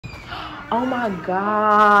Oh my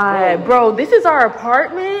God. Bro, this is our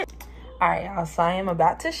apartment. All right, y'all, so I am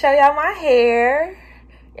about to show y'all my hair.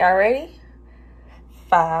 Y'all ready?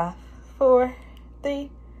 5, 4,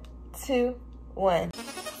 3, 2, 1.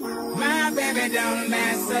 My baby don't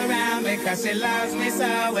mess around because she loves me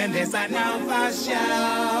so, and this I know for sure.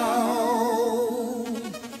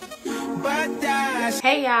 But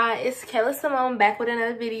hey y'all, it's Kayla Simone back with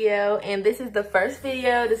another video, and this is the first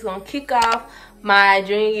video that's gonna kick off my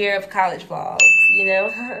junior year of college vlogs. You know,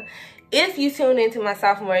 if you tuned into my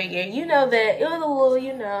sophomore year, you know that it was a little,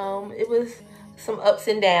 you know, it was some ups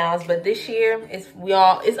and downs, but this year it's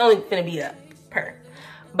only gonna be up per.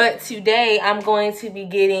 But today I'm going to be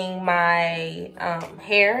getting my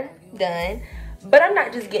hair done, but I'm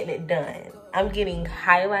not just getting it done. I'm getting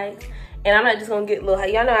highlights, and I'm not just gonna get little,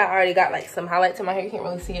 y'all know I already got like some highlights in my hair. You can't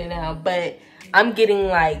really see it now, but I'm getting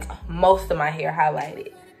like most of my hair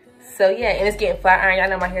highlighted. So yeah, and it's getting flat iron. Y'all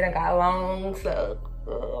know my hair done got long, so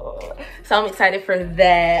I'm excited for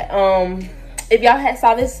that. If y'all had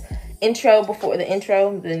saw this intro before, the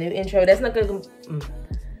new intro, that's not gonna,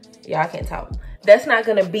 y'all can't talk. That's not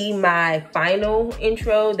gonna be my final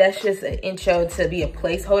intro. That's just an intro to be a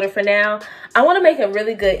placeholder for now. I wanna make a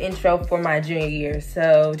really good intro for my junior year,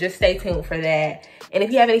 so just stay tuned for that. And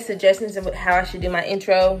if you have any suggestions of how I should do my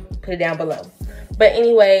intro, put it down below. But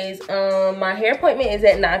anyways, my hair appointment is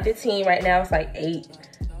at 9:15. Right now it's like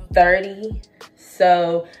 8:30.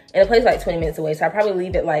 So, and the place is like 20 minutes away, so I'll probably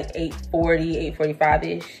leave at like 8:40,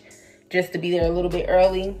 8:45-ish, just to be there a little bit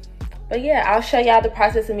early. But yeah, I'll show y'all the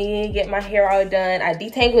process of me getting my hair all done. I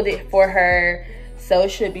detangled it for her, so it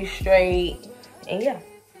should be straight. And yeah,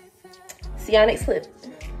 see y'all next clip.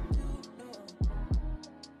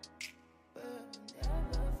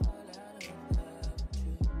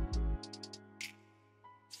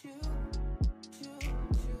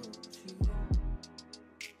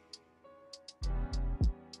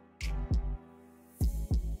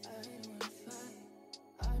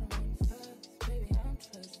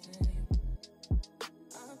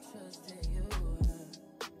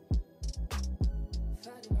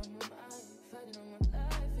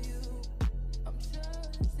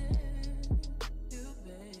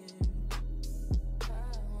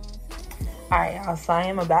 All right, y'all, so I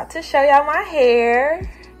am about to show y'all my hair.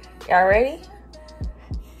 Y'all ready?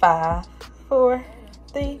 5, 4,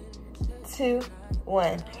 3, 2,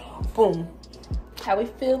 1. Boom. How we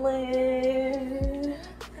feeling?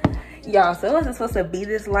 Y'all, so it wasn't supposed to be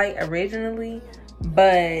this light originally,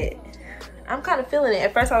 but I'm kind of feeling it.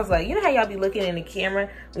 At first I was like, you know how y'all be looking in the camera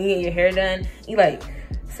when you get your hair done? You like,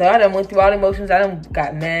 so I done went through all the emotions. I done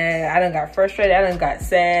got mad, I done got frustrated, I done got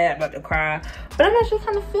sad, about to cry. But I'm actually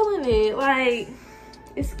kind of feeling it. Like,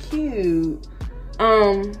 it's cute.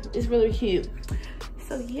 It's really cute.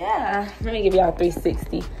 So yeah, let me give y'all a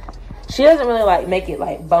 360. She doesn't really like make it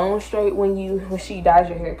like bone straight when she dyes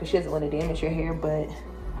your hair, because she doesn't want to damage your hair, but I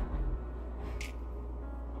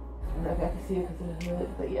don't know if I can see it because of the hood,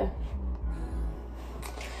 but yeah.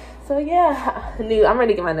 So yeah, I'm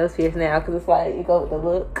ready to get my nose pierced now, because it's like, it goes with the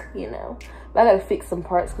look, you know. But I gotta fix some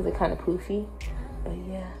parts because they're kind of poofy. But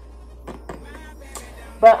yeah.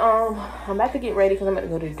 But I'm about to get ready because I'm about to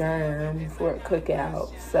go to Durham for a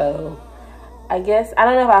cookout. So I guess, I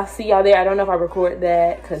don't know if I'll see y'all there. I don't know if I record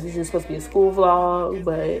that because this is supposed to be a school vlog,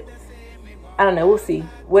 but I don't know, we'll see.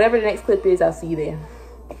 Whatever the next clip is, I'll see you there.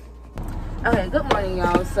 Okay, good morning,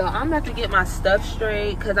 y'all. So I'm about to get my stuff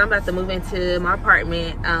straight because I'm about to move into my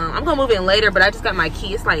apartment. I'm gonna move in later, but I just got my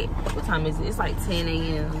key. It's like, what time is it? It's like 10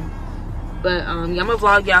 a.m. But yeah, I'm gonna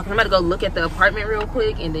vlog y'all because I'm about to go look at the apartment real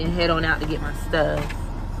quick and then head on out to get my stuff.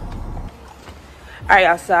 All right,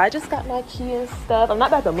 y'all, so I just got my key and stuff. I'm not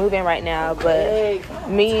about to move in right now, but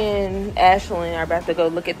me and Ashlyn are about to go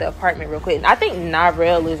look at the apartment real quick. I think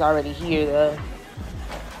Narelle is already here, though.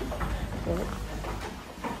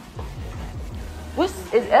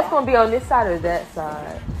 Is S gonna be on this side or that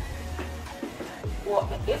side? Well,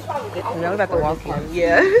 it's probably this side. We're about to walk in.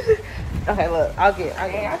 Yeah. Okay, look, I can't.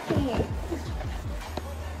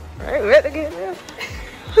 All right, we're about to get there.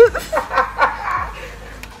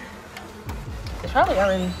 It's probably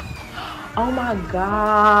already. Oh my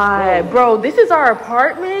God, bro, this is our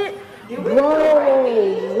apartment.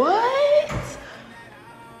 Bro, what?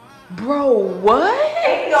 Bro, what?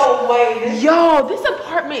 Ain't no way. Yo, this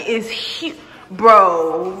apartment is huge.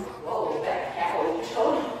 Bro.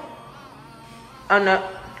 Oh no.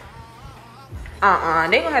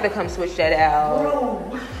 They gonna have to come switch that out.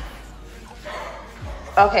 Bro.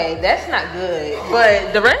 Okay, that's not good.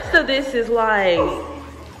 But the rest of this is like.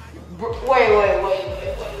 Wait.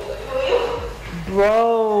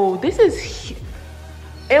 Bro, this is.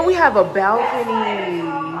 And we have a balcony.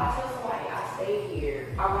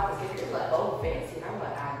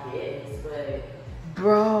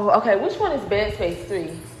 Bro, okay, which one is bed space 3?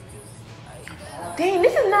 Dang,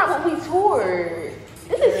 this is not what we toured.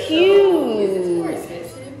 This is huge.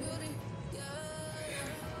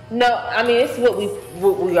 No, I mean, it's what we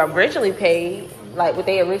originally paid. Like what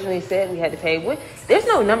they originally said we had to pay. There's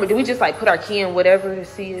no number. Do we just like put our key in whatever to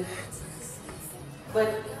see if?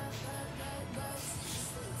 But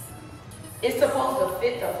it's supposed to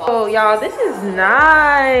fit the box. Oh, y'all, this is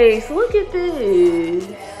nice. Look at this.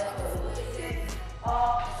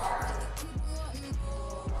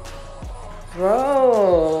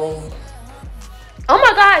 Bro. Oh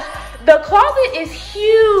my gosh. The closet is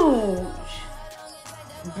huge.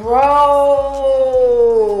 Bro.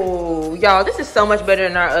 Y'all, this is so much better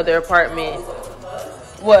than our other apartment.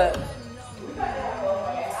 What?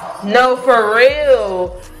 No, for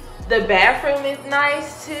real. The bathroom is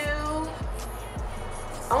nice too.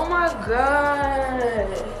 Oh my god.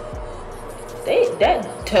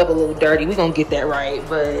 That tub a little dirty. We gonna get that right,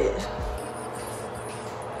 but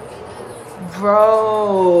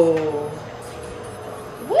bro,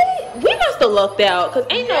 what? We must have lucked out, cause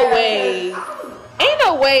ain't no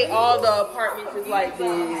way all the apartments is like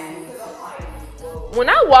this. When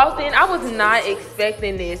I walked in, I was not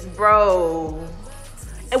expecting this, bro.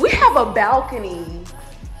 And we have a balcony.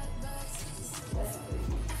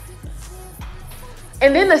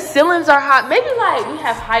 And then the ceilings are high. Maybe like we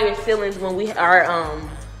have higher ceilings when we are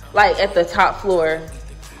like at the top floor.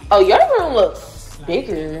 Oh, your room looks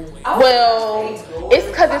bigger. Well, it's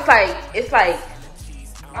cause it's like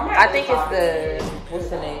I think it's the, what's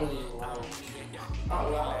the name?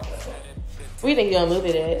 Where you think you're gonna move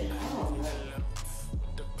it at?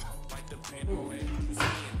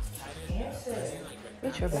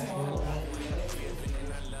 What's your bathroom?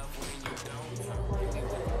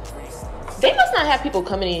 They must not have people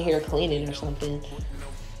coming in here cleaning or something.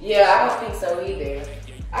 Yeah, I don't think so either.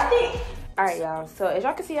 I think. All right, y'all. So as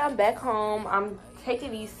y'all can see, I'm back home. I'm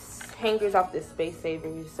taking these hangers off the Space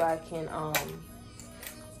Savers so I can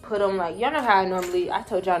put them like, y'all know how I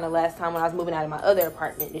told y'all in the last time when I was moving out of my other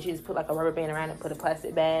apartment that you just put like a rubber band around it, put a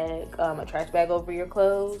plastic bag, a trash bag over your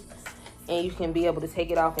clothes, and you can be able to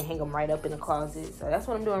take it off and hang them right up in the closet. So that's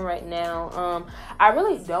what I'm doing right now. I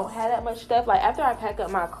really don't have that much stuff. Like after I pack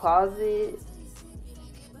up my closet,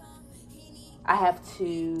 I have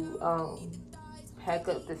to pack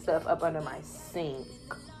up the stuff up under my sink,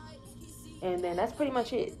 and then that's pretty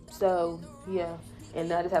much it. So yeah,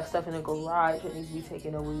 and I just have stuff in the garage that needs to be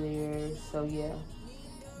taken over there. So yeah,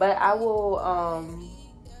 but I will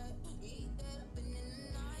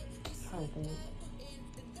trying to think.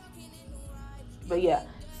 But yeah,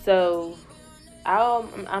 so I'll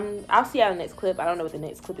see y'all in the next clip. I don't know what the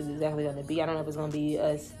next clip is exactly going to be. I don't know if it's going to be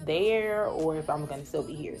us there or if I'm going to still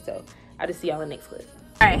be here. So I'll just see y'all in the next clip.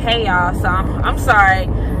 All right, hey y'all. So I'm sorry.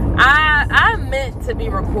 I meant to be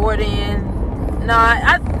recording. No,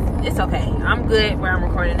 it's okay. I'm good where I'm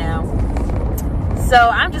recording now. So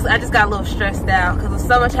I just got a little stressed out because there's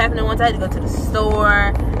so much happening once. I had to go to the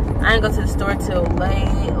store. I didn't go to the store till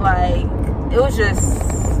late. Like it was just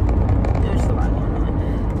a lot going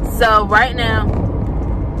on. So right now,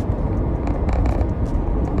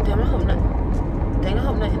 damn, I hope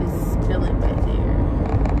nothing is spilling back there.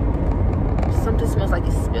 Something smells like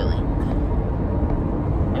it's spilling.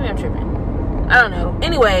 Maybe I'm tripping. I don't know.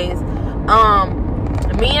 Anyways,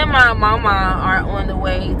 me and my mama are on the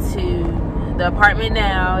way to the apartment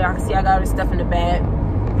now. Y'all can see I got all this stuff in the back.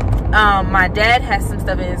 My dad has some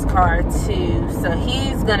stuff in his car too, so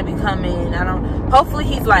he's gonna be coming. Hopefully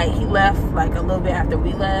he left like a little bit after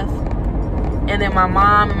we left. And then my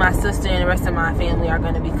mom and my sister and the rest of my family are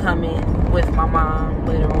gonna be coming with my mom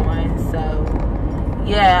later on. So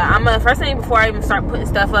yeah, first thing before I even start putting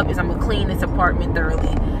stuff up is I'm gonna clean this apartment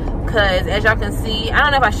thoroughly. Cause as y'all can see, I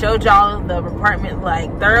don't know if I showed y'all the apartment like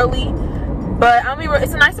thoroughly, but I mean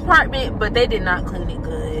it's a nice apartment, but they did not clean it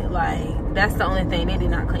good. Like that's the only thing, they did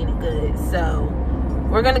not clean it good. So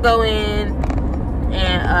we're gonna go in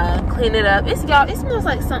and clean it up. It smells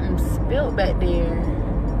like something spilled back there,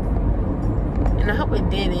 and I hope it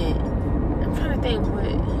didn't. I'm trying to think what.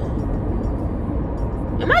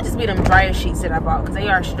 It might just be them dryer sheets that I bought because they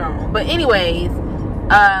are strong. But anyways,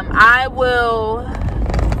 I will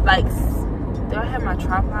do I have my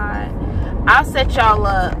tripod? I'll set y'all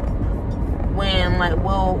up when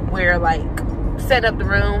we're set up the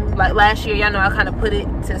room. Like last year, y'all know I kind of put it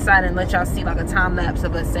to the side and let y'all see like a time lapse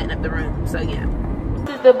of us setting up the room. So yeah,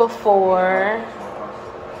 this is the before.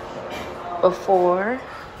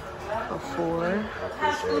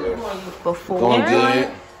 Going good.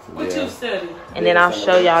 What you study? And then I'll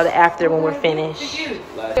show y'all the after when we're finished.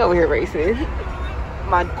 Over here racing.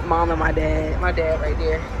 My mom and my dad. My dad right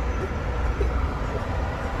there.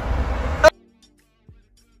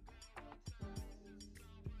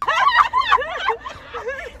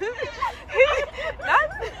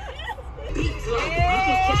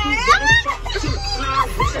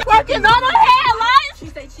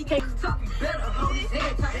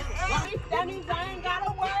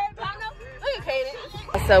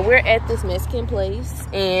 So we're at this Mexican place,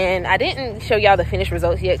 and I didn't show y'all the finished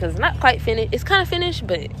results yet because it's not quite finished. It's kind of finished,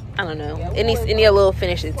 but I don't know. It needs a little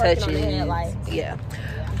finishing touches. Yeah.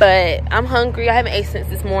 But I'm hungry. I haven't ate since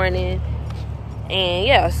this morning. And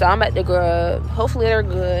yeah, so I'm at the grub. Hopefully they're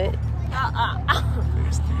good.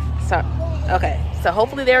 So, okay. So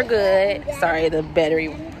hopefully they're good. Sorry, the battery.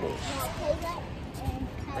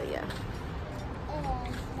 But yeah.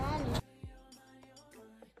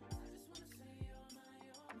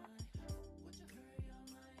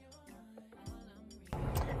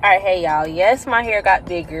 Alright, hey y'all. Yes, my hair got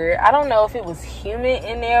bigger. I don't know if it was humid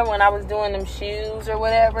in there when I was doing them shoes or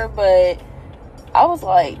whatever, but I was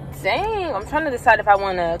like, dang, I'm trying to decide if I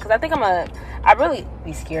want to, because I think I really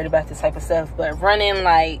be scared about this type of stuff, but running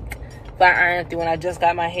like flat iron through when I just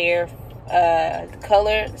got my hair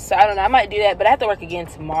colored. So I don't know, I might do that, but I have to work again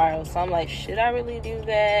tomorrow, so I'm like, should I really do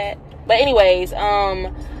that? But anyways,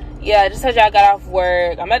 yeah, just told y'all I got off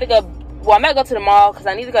work. I'm about to go to the mall because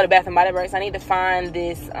I need to go to Bath and Body Works. I need to find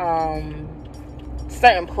this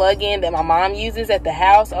certain plug-in that my mom uses at the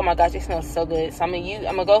house. Oh my gosh, it smells so good. So I'm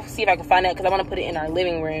gonna go see if I can find that because I want to put it in our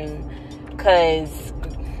living room. Because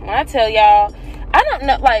when I tell y'all, I don't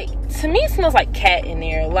know, like, to me it smells like cat in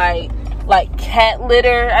there, like cat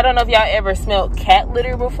litter. I don't know if y'all ever smelled cat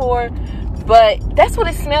litter before, but that's what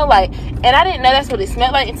it smelled like. And I didn't know that's what it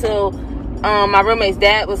smelled like until my roommate's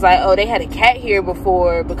dad was like, oh, they had a cat here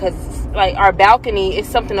before, because like our balcony is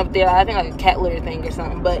something up there, I think like a cat litter thing or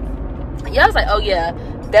something. But yeah, I was like, oh yeah,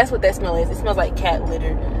 that's what that smell is. It smells like cat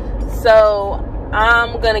litter. So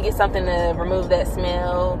I'm gonna get something to remove that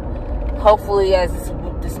smell. Hopefully, as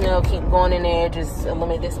the smell keep going in there, just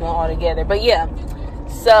eliminate the smell altogether. But yeah,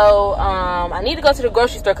 so I need to go to the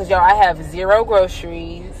grocery store because y'all, I have 0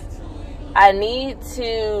 groceries. I need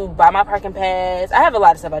to buy my parking pass. I have a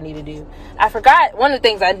lot of stuff I need to do. I forgot one of the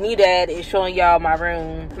things I need to add is showing y'all my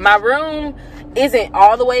room. My room isn't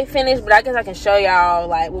all the way finished, but I guess I can show y'all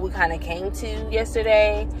like what we kind of came to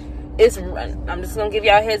yesterday. I'm just gonna give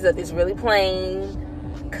y'all a heads up. It's really plain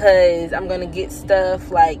because I'm gonna get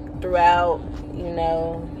stuff like throughout, you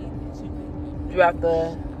know, throughout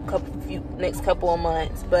the next couple of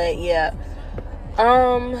months. But yeah,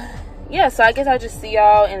 yeah, so I guess I'll just see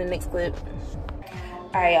y'all in the next clip.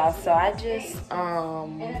 Alright, y'all, so I just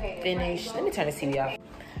finished, let me turn the TV off.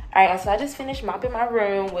 Alright, so I just finished mopping my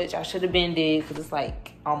room, which I should have been did because it's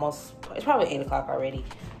like it's probably 8 o'clock already.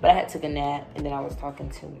 But I had took a nap and then I was talking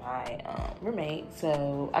to my roommate.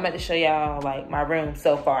 So I'm about to show y'all like my room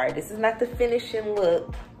so far. This is not the finishing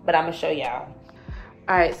look, but I'm gonna show y'all.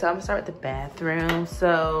 Alright, so I'm gonna start with the bathroom.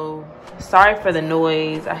 So sorry for the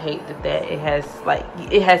noise. I hate that it has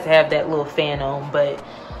to have that little fan on, but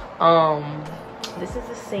this is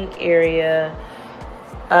the sink area.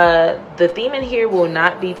 The theme in here will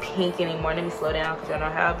not be pink anymore. Let me slow down because y'all know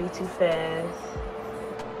how I'll be too fast.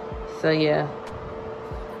 So yeah,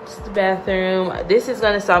 this is the bathroom.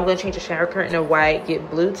 So I'm gonna change the shower curtain to white, get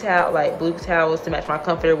blue towels to match my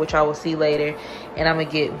comforter, which I will see later, and I'm gonna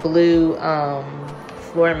get blue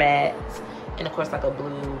floor mats, and of course like a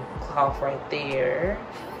blue cloth right there,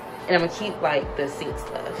 and I'm gonna keep like the sink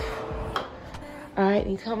stuff. All right,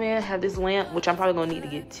 you come in, have this lamp, which I'm probably gonna need to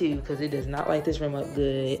get too because it does not light this room up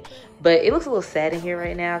good, but it looks a little sad in here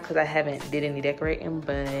right now because I haven't did any decorating.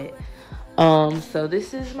 But so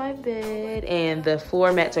this is my bed, and the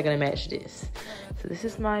floor mats are gonna match this. So this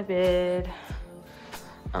is my bed,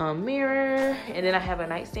 mirror, and then I have a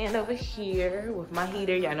nightstand over here with my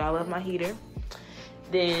heater. Y'all know I love my heater.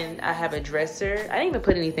 Then I have a dresser. I didn't even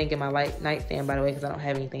put anything in my nightstand, by the way, because I don't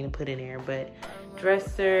have anything to put in there. But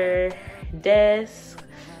dresser, desk.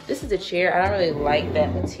 This is a chair. I don't really like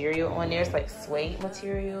that material on there. It's like suede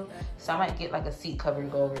material. So I might get like a seat cover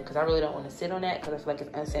and go over it because I really don't want to sit on that because I feel like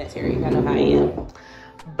it's unsanitary. I know how I am.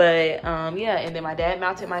 But yeah, and then my dad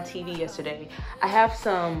mounted my TV yesterday. I have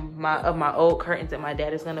some of my old curtains that my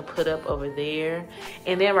dad is going to put up over there.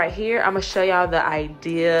 And then right here, I'm going to show y'all the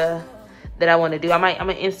idea that I want to do. I'm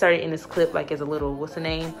gonna insert it in this clip like as a little, what's the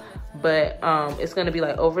name, but it's gonna be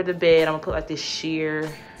like over the bed. I'm gonna put like this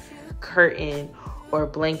sheer curtain or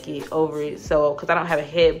blanket over it, so because I don't have a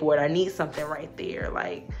headboard, I need something right there.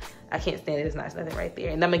 Like I can't stand it, there's nothing right there.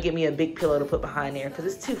 And I'm gonna get me a big pillow to put behind there because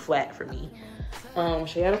it's too flat for me. Show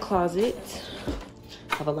y'all the closet.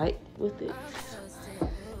 Have a light with it.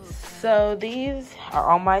 So these are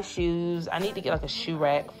all my shoes. I need to get like a shoe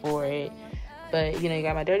rack for it. But, you know, you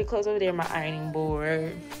got my dirty clothes over there, my ironing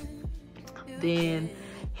board. Then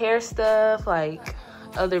hair stuff, like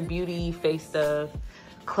other beauty, face stuff.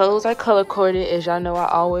 Clothes are color-coded. As y'all know, I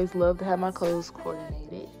always love to have my clothes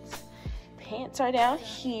coordinated. pants are down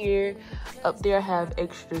here. Up there I have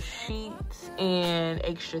extra sheets and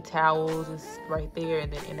extra towels. It's right there,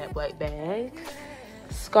 and then in that black bag.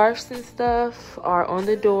 Scarves and stuff are on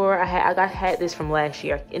the door. I had this from last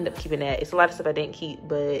year. I ended up keeping that. It's a lot of stuff I didn't keep,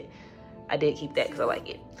 but I did keep that because I like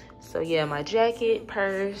it. So yeah, my jacket,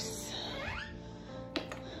 purse.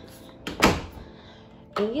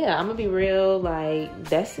 And yeah, I'm gonna be real, like,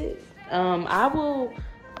 that's it. I will,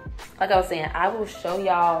 like I was saying, I will show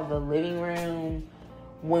y'all the living room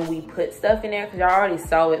when we put stuff in there, because y'all already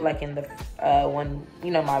saw it, like, in the when,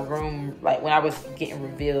 you know, my room, like when I was getting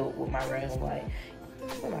revealed with my room. Like,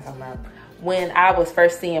 what am I talking about? When I was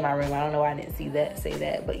first seeing my room, I don't know why I didn't say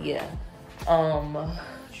that, but yeah.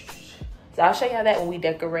 So I'll show y'all that when we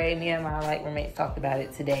decorate. Me and my roommates talked about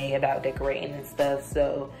it today, about decorating and stuff.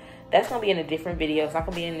 So that's gonna be in a different video. It's not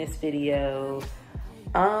gonna be in this video.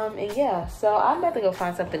 And yeah, so I'm about to go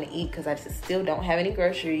find something to eat because I just still don't have any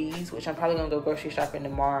groceries, which I'm probably gonna go grocery shopping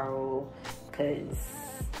tomorrow because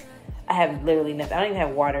I have literally nothing. I don't even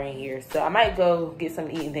have water in here. So I might go get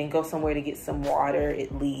something to eat and then go somewhere to get some water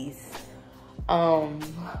at least. What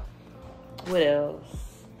else?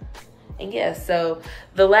 And yeah, so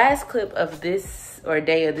the last clip of this, or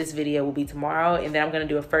day of this video, will be tomorrow, and then I'm gonna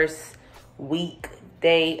do a first week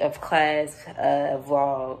day of class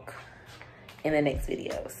vlog in the next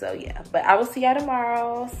video. So yeah, but I will see y'all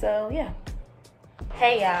tomorrow. So yeah.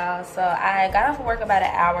 Hey y'all, so I got off of work about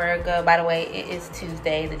an hour ago. By the way, it is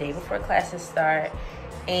Tuesday, the day before classes start.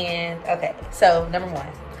 And okay, so number one,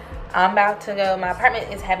 I'm about to go. My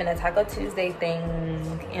apartment is having a Taco Tuesday thing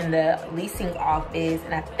in the leasing office,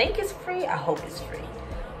 and I think it's free. I hope it's free.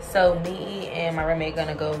 So me and my roommate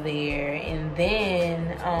gonna go there, and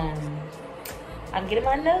then I'm getting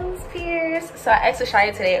my nose pierced. So I asked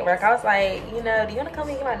Ashaya today at work. I was like, you know, do you want to come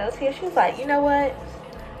and get my nose pierced? She was like, you know what?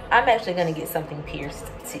 I'm actually gonna get something pierced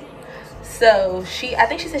too. So I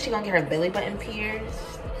think she said she's gonna get her belly button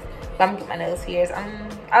pierced. But I'm gonna get my nose pierced.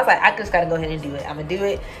 I was like, I just gotta go ahead and do it. I'm gonna do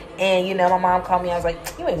it. And you know, my mom called me. I was like,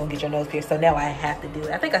 you ain't gonna get your nose pierced. So now I have to do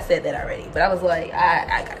it. I think I said that already, but I was like,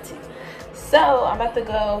 I got to. So I'm about to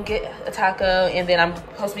go get a taco, and then I'm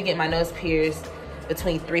supposed to be getting my nose pierced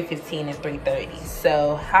between 3:15 and 3:30.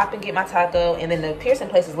 So hop and get my taco, and then the piercing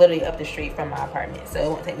place is literally up the street from my apartment, so it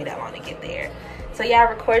won't take me that long to get there. So yeah,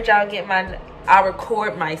 I'll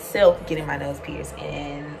record myself getting my nose pierced,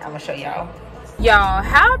 and I'm gonna show y'all. Y'all,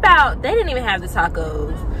 how about, they didn't even have the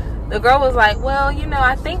tacos. The girl was like, well, you know,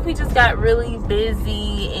 I think we just got really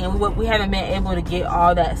busy and we haven't been able to get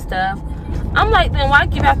all that stuff. I'm like, then why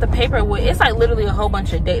give out the paperwork? It's like literally a whole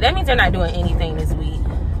bunch of dates. That means they're not doing anything this week.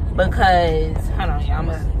 Because, hold on, y'all, I'm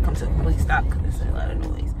gonna come to a complete stop because there's a lot of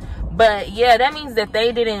noise. But yeah, that means that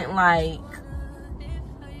they didn't like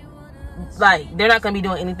they're not gonna be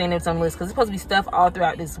doing anything that's on the list, because it's supposed to be stuff all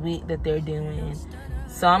throughout this week that they're doing.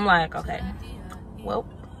 So I'm like, okay, well,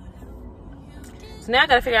 so now I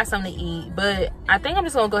gotta figure out something to eat. But I think I'm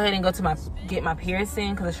just gonna go ahead and go to get my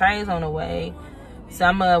piercing, because the Ashaya is on the way. So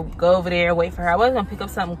I'm gonna go over there, wait for her. I was gonna pick up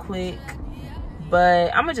something quick,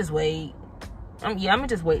 but I'm gonna just wait. I'm gonna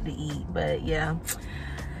just wait to eat. But yeah,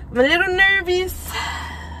 I'm a little nervous.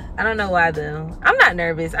 I don't know why though. I'm not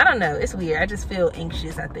nervous. I don't know. It's weird. I just feel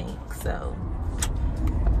anxious, I think. So,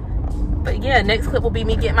 but yeah, next clip will be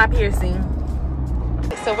me getting my piercing.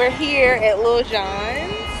 So we're here at Lil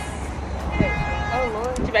John's. Oh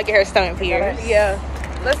Lord. She might get her stomach pierced. Yeah.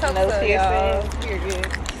 Let's hope nose so, piercing. You're good.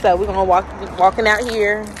 So we're gonna walking out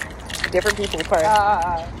here. Different people first.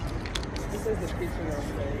 This is the picture on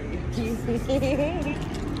stage.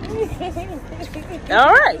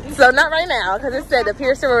 All right, so not right now, because it said the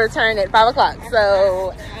piercer will return at 5 o'clock,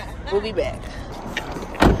 so we'll be back.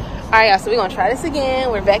 All right, y'all, so we're gonna try this again.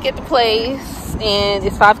 We're back at the place, and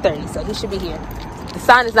it's 5:30, so he should be here. The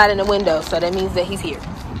sign is not in the window, so that means that he's here.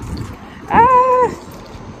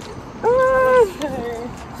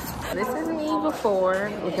 This is me before,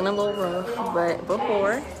 looking a little rough, but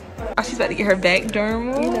before. Oh, she's about to get her back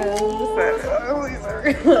dermal. You know,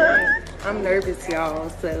 I'm nervous, y'all.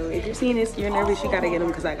 So if you're seeing this, you're nervous, you gotta get them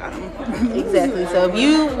because I got them. Exactly. So if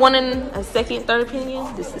you want a second, third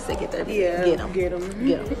opinion, this is the second, third opinion. Yeah, get them. Get them.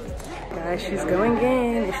 Get them. Guys, she's going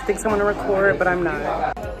in. And she thinks I'm gonna record, but I'm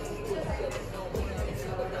not.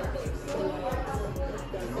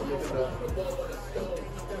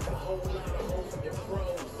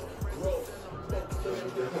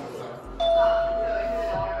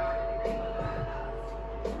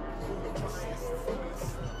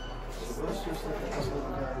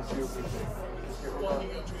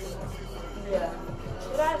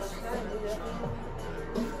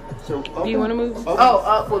 So up Do you want to move? Up,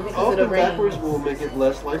 up well, because up of the and ring. backwards will make it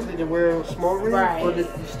less likely to wear a small ring, Right. but you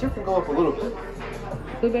still can go up a little bit.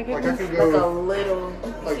 Go back Like up. I could Like a go, little.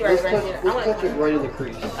 like See right let's here. touch it right in the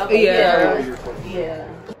crease. Okay, Yeah. Right your foot. Yeah.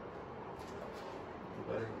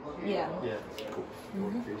 Yeah. Yeah. Cool.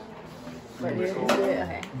 Right here.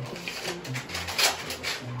 Okay.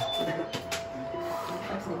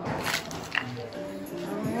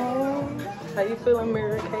 How you feeling,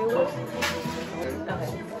 Mary Kayla?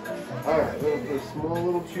 Okay. Alright, we're gonna put a small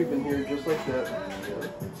little tube in here just like that.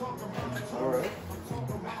 Alright.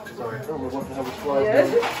 Sorry, I don't know what the hell this flies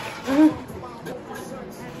down.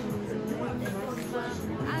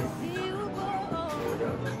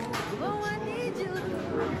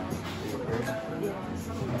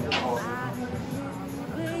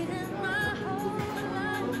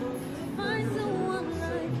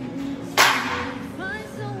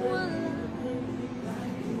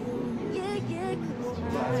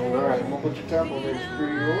 Alright, I'm gonna put your tap on there and screw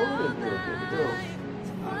you on and you're good to go.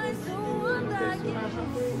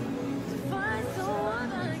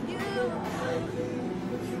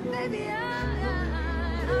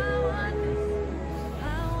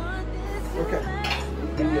 Okay.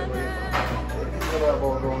 Give me a break. Get that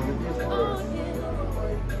ball going.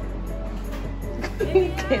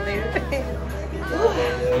 Thank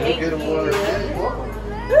Get him you. water. Yeah, you're welcome.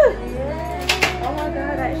 Oh my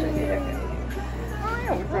god, I should get that.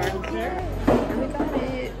 We got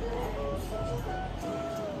it.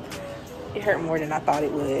 It hurt more than I thought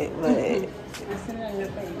it would, but It's in your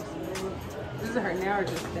face. This is hurt now or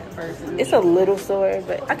just that first? it's a little sore,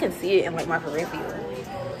 but I can see it in like my peripheral.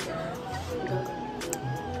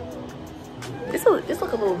 It's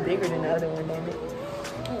like a little bigger than the other one, damn it.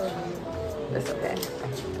 That's okay.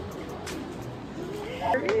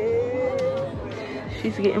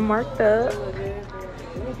 She's getting marked up.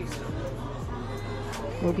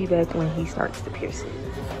 We'll be back when he starts to pierce it.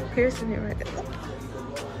 Piercing it right there.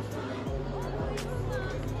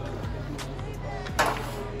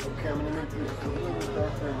 Okay, I'm gonna make this a little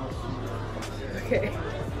darker. Okay.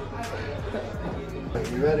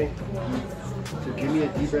 You ready? So give me a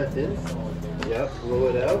deep breath in. Yep, blow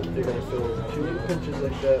it out. You're gonna feel 2 little pinches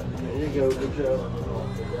like that. There you go, good job.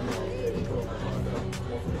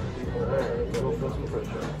 Alright, go feel some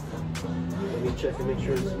pressure. Let me check and make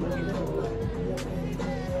sure it's symmetrical.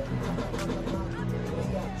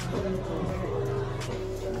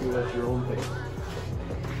 Do it at your own pace.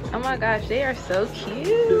 Oh my gosh, they are so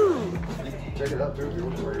cute. Check it out, too.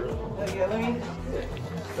 Yeah, let me.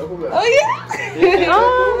 Double back. Oh, yeah.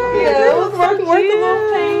 Oh, Yeah, it was worth so the little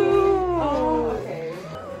cute. pain. Oh, okay.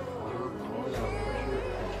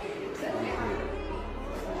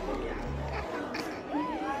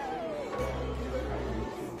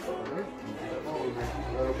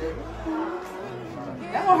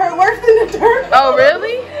 That one hurt worse than the dirt. Oh,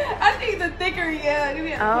 really? I think the thicker, yeah.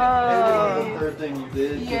 Oh. The third thing you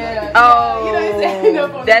did. Yeah. Oh, You know, it's ending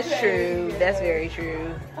up on that's the true. page. That's very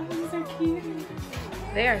true. Oh, these are cute.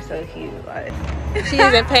 They are so cute. Like, she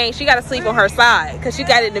is in pain. She got to sleep on her side because she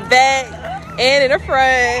got it in the back and in the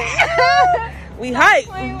front. We hype.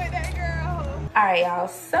 Playing with that girl. All right, y'all.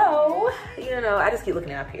 So, I just keep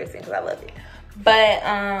looking at my piercing because I love it. But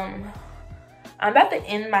I'm about to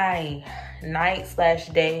end my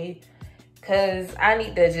night/day because I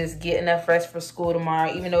need to just get enough rest for school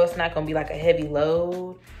tomorrow, even though it's not going to be like a heavy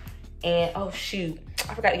load. And, oh, shoot.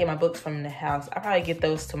 I forgot to get my books from the house. I'll probably get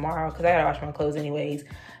those tomorrow because I got to wash my clothes anyways.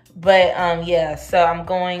 But, yeah, so I'm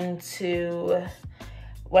going to...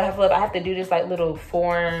 I have to do this like little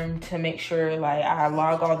form to make sure like I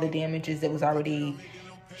log all the damages that was already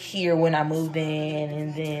here when I moved in,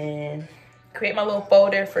 and then create my little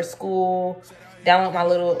folder for school,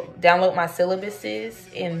 download my syllabuses,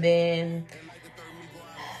 and then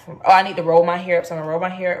I need to roll my hair up, so I'm gonna roll my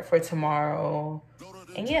hair up for tomorrow.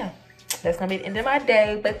 And yeah, that's gonna be the end of my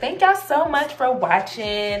day. But thank y'all so much for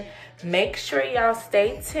watching. Make sure y'all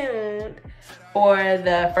stay tuned for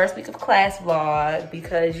the first week of class vlog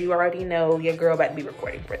because you already know your girl about to be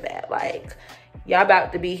recording for that. Like, y'all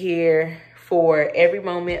about to be here for every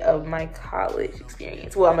moment of my college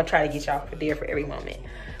experience. Well, I'm gonna try to get y'all there for every moment.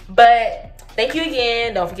 But thank you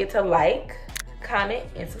again. Don't forget to like, comment,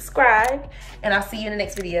 and subscribe. And I'll see you in the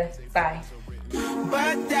next video. Bye.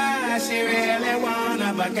 But she really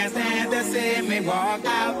wanna, but can't stand to see me walk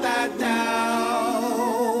out the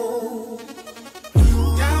door.